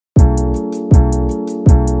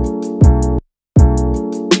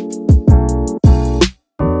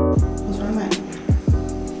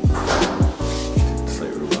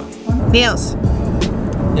Niels.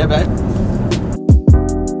 Yeah, babe.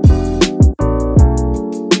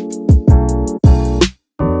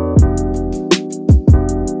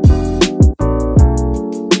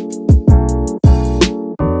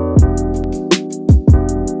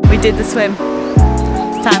 We did the swim.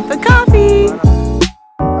 It's time for coffee.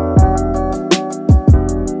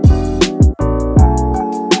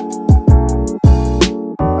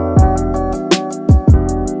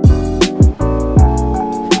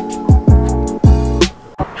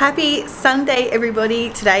 Happy Sunday, everybody.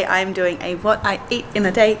 Today I'm doing a what I eat in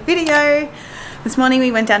a day video. This morning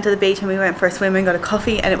we went down to the beach and we went for a swim and got a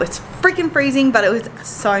coffee, and it was freaking freezing, but it was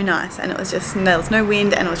so nice, and it was just, there was no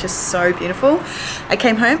wind, and it was just so beautiful. I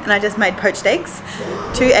came home and I just made poached eggs.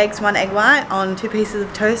 2 eggs, 1 egg white on 2 pieces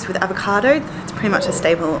of toast with avocado. It's pretty much a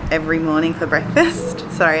staple every morning for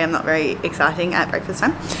breakfast. Sorry, I'm not very exciting at breakfast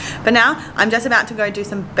time. But now I'm just about to go do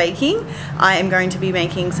some baking. I am going to be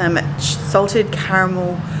making some salted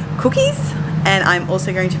caramel cookies, and I'm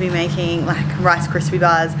also going to be making like Rice Krispie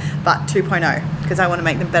bars, but 2.0, because I want to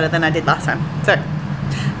make them better than I did last time. So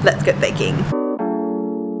let's get baking.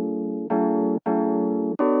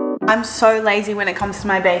 I'm so lazy when it comes to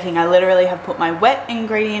my baking. I literally have put my wet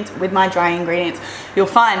ingredients with my dry ingredients. You'll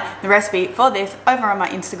find the recipe for this over on my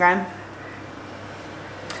Instagram.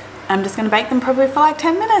 I'm just gonna bake them probably for like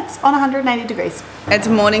 10 minutes on 180 degrees. It's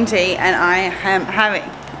morning tea and I am having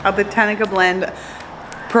a Botanica blend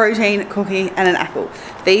protein cookie and an apple.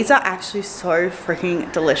 These are actually so freaking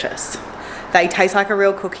delicious. They taste like a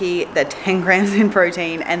real cookie. They're 10 grams in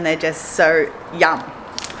protein and they're just so yum.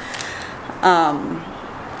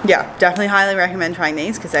 Yeah, definitely highly recommend trying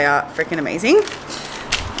these because they are freaking amazing.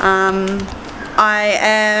 I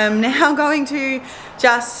am now going to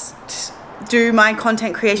just do my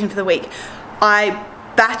content creation for the week. I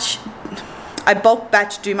bulk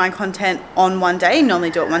batch do my content on one day, normally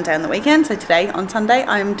do it one day on the weekend. So today on Sunday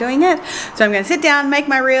I'm doing it. So I'm going to sit down, make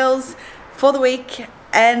my reels for the week,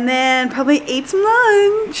 and then probably eat some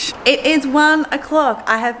lunch. It is 1 o'clock.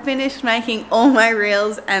 I have finished making all my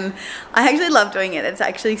reels and I actually love doing it. It's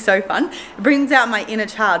actually so fun. It brings out my inner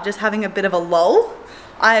child, just having a bit of a lull.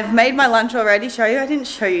 I've made my lunch already. I didn't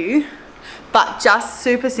show you, but just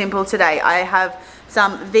super simple today. I have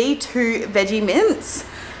some V2 veggie mince.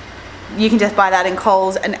 You can just buy that in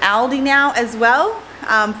Coles and Aldi now as well,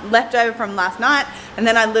 leftover from last night. And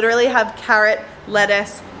then I literally have carrot,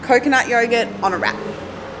 lettuce, coconut yogurt on a wrap.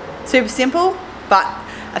 Super simple, but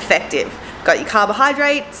effective. Got your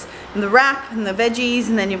carbohydrates and the wrap and the veggies,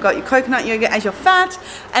 and then you've got your coconut yogurt as your fat,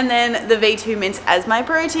 and then the V2 mince as my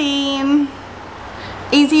protein.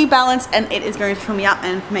 Easy, balanced, and it is going to fill me up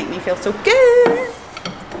and make me feel so good.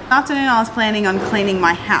 Afternoon I was planning on cleaning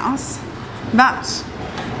my house, but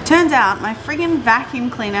turns out my friggin' vacuum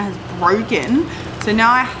cleaner has broken, so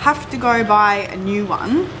now I have to go buy a new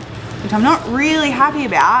one, which I'm not really happy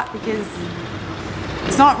about because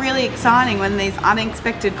it's not really exciting when these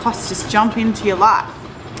unexpected costs just jump into your life.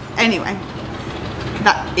 Anyway,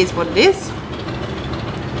 that is what it is.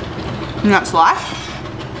 And that's life.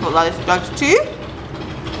 What life does to you.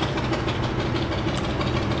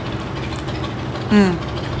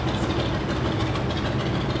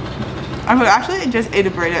 I could actually just eat a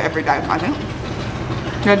burrito every day, I think.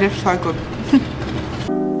 They're just so good.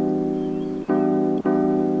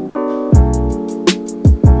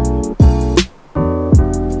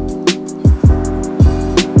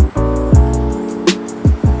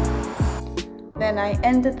 Then I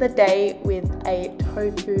ended the day with a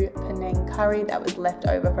tofu Penang curry that was left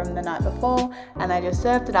over from the night before, and I just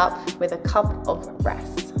served it up with a cup of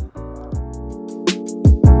rice.